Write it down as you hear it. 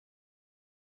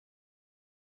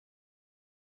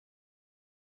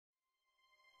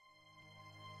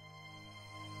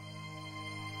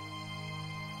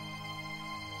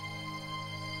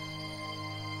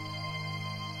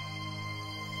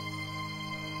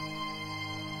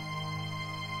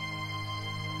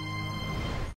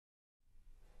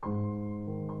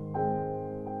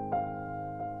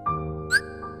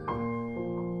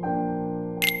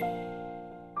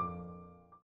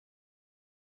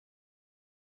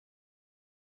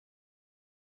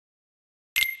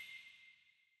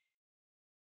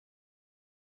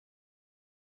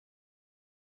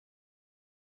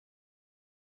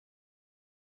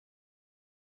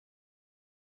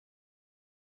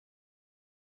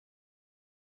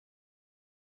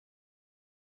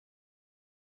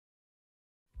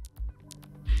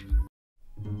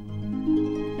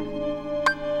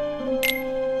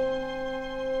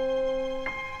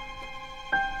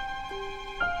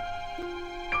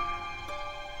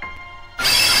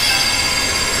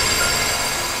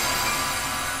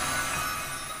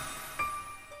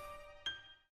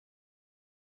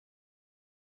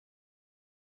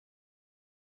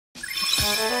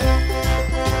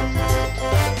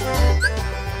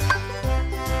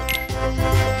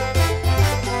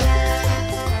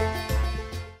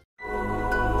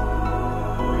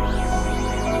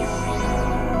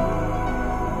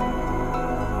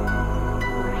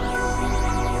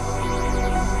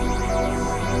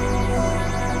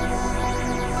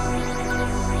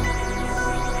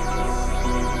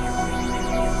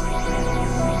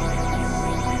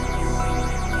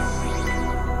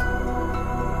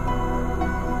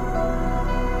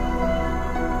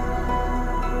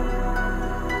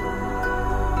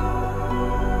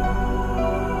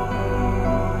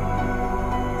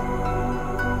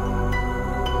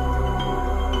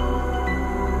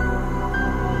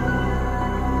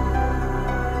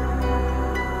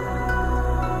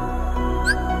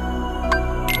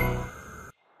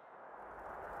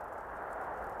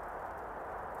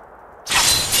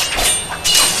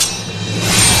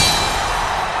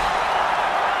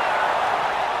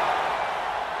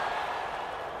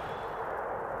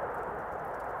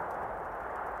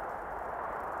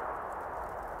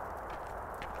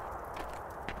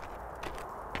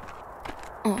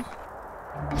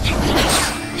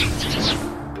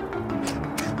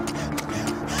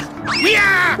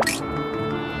Yeah!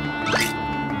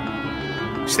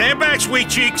 Stand back, sweet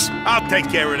cheeks. I'll take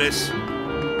care of this.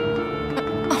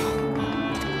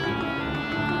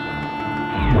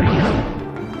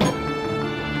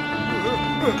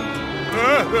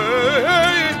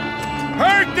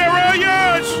 Herc, they're all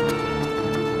yours!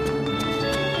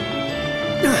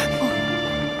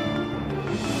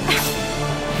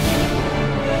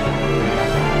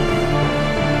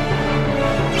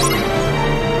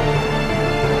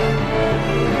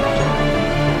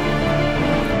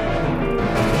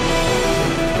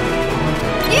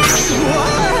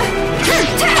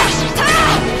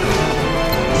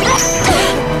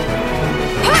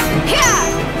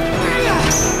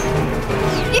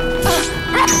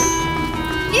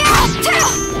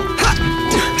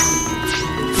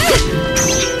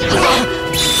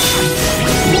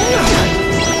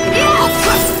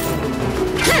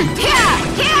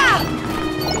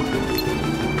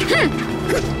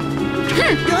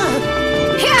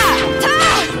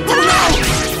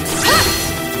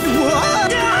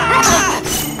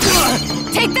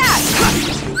 Take that!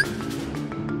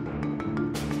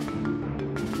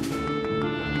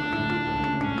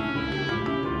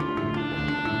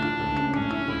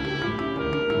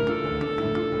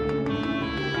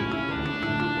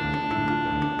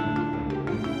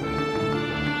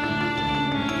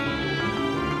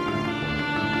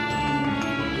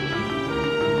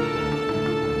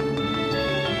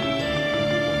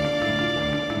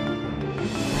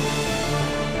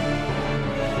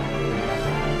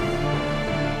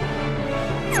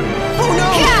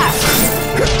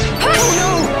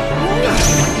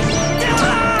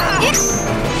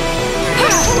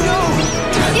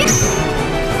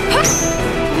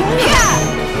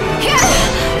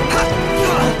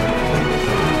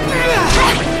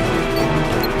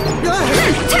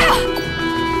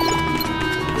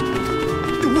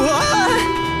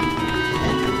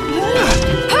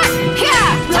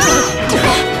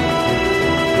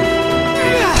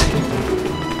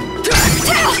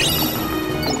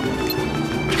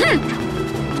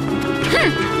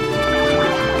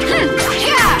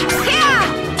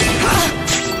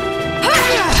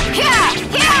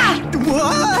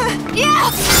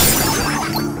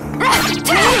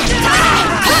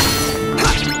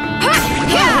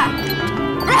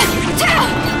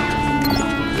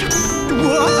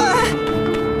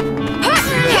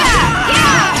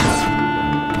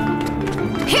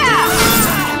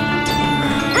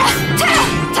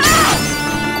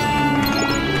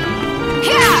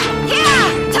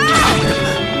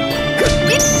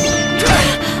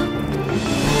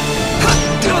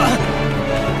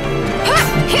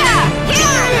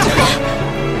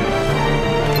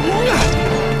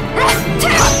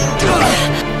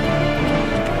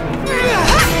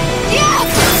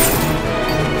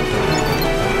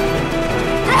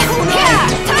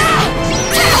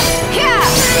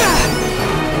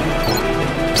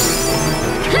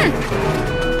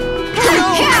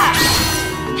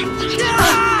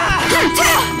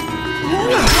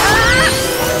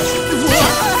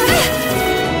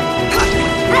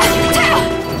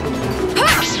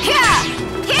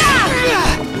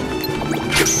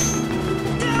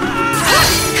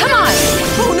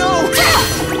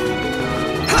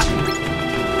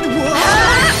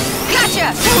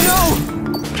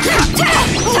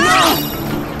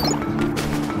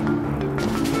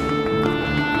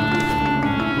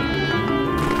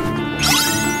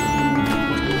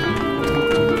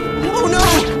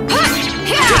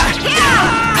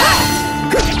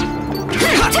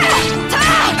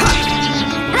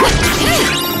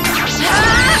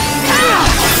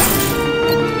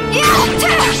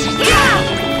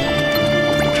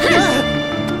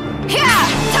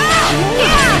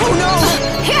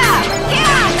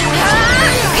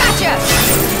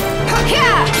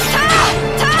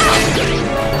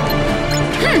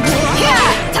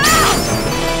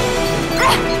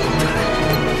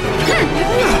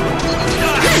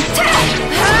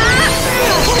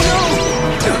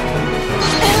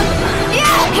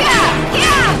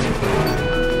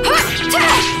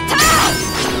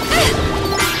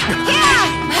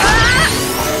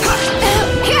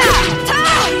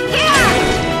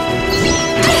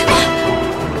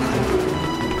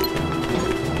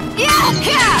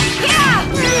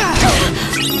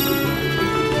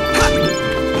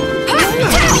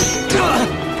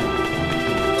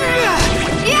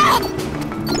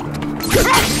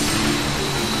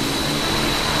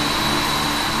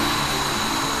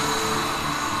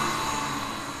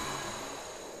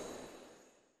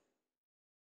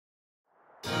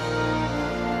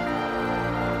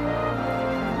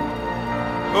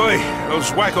 Oi,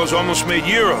 those wackos almost made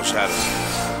euros out of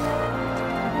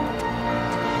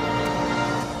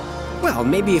Well,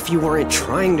 maybe if you weren't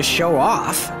trying to show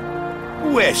off.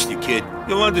 Who asked you, kid?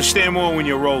 You'll understand more when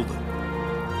you're older.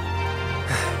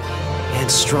 And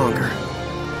stronger.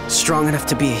 Strong enough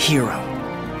to be a hero.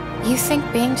 You think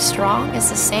being strong is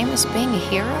the same as being a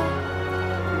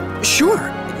hero?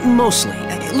 Sure, mostly.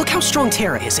 Look how strong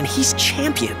Terra is, and he's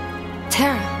champion.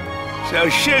 Terra. So,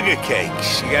 sugar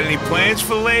cakes. You got any plans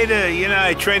for later? You know,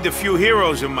 I trained a few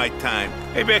heroes in my time.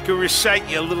 Maybe I could recite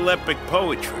you a little epic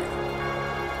poetry.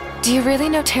 Do you really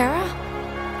know Terra?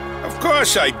 Of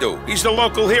course I do. He's the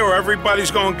local hero everybody's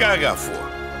going gaga for.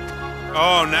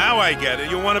 Oh, now I get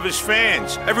it. You're one of his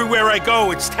fans. Everywhere I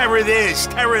go, it's Terra this,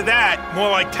 Terra that.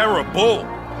 More like Terra Bull.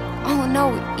 Oh,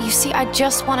 no. You see, I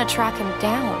just want to track him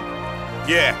down.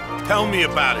 Yeah, tell me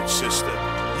about it, sister.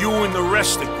 You and the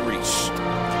rest of Greece.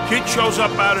 Kid shows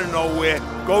up out of nowhere,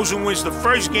 goes and wins the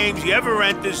first games he ever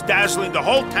enters, dazzling the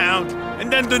whole town,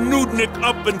 and then the nudnik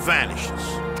up and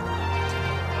vanishes.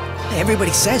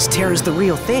 Everybody says Terra's the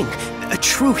real thing. A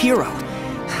true hero.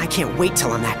 I can't wait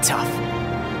till I'm that tough.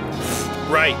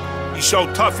 Right. He's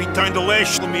so tough he turned the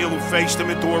last Schlemiel who faced him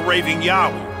into a raving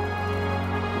Yahoo.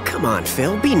 Come on,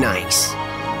 Phil, be nice.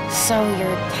 So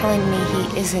you're telling me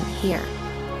he isn't here?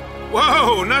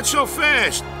 Whoa, not so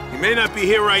fast. He may not be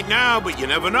here right now, but you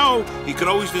never know. He could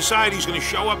always decide he's going to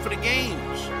show up for the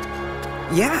games.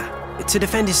 Yeah, to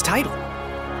defend his title.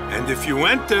 And if you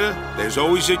enter, there's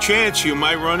always a chance you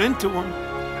might run into him.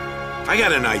 I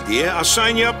got an idea. I'll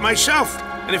sign you up myself.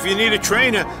 And if you need a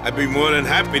trainer, I'd be more than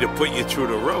happy to put you through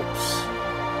the ropes.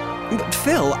 But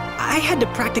Phil, I had to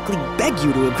practically beg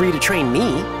you to agree to train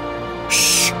me.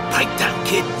 Shh! Pipe down,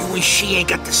 kid. You and she ain't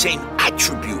got the same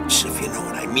attributes, if you know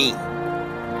what I mean.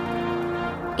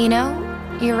 You know,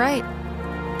 you're right.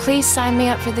 Please sign me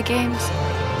up for the games.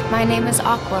 My name is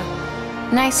Aqua.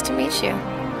 Nice to meet you.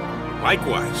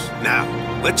 Likewise. Now,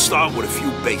 let's start with a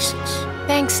few basics.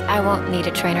 Thanks, I won't need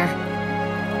a trainer.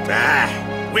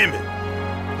 Women.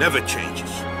 Never changes.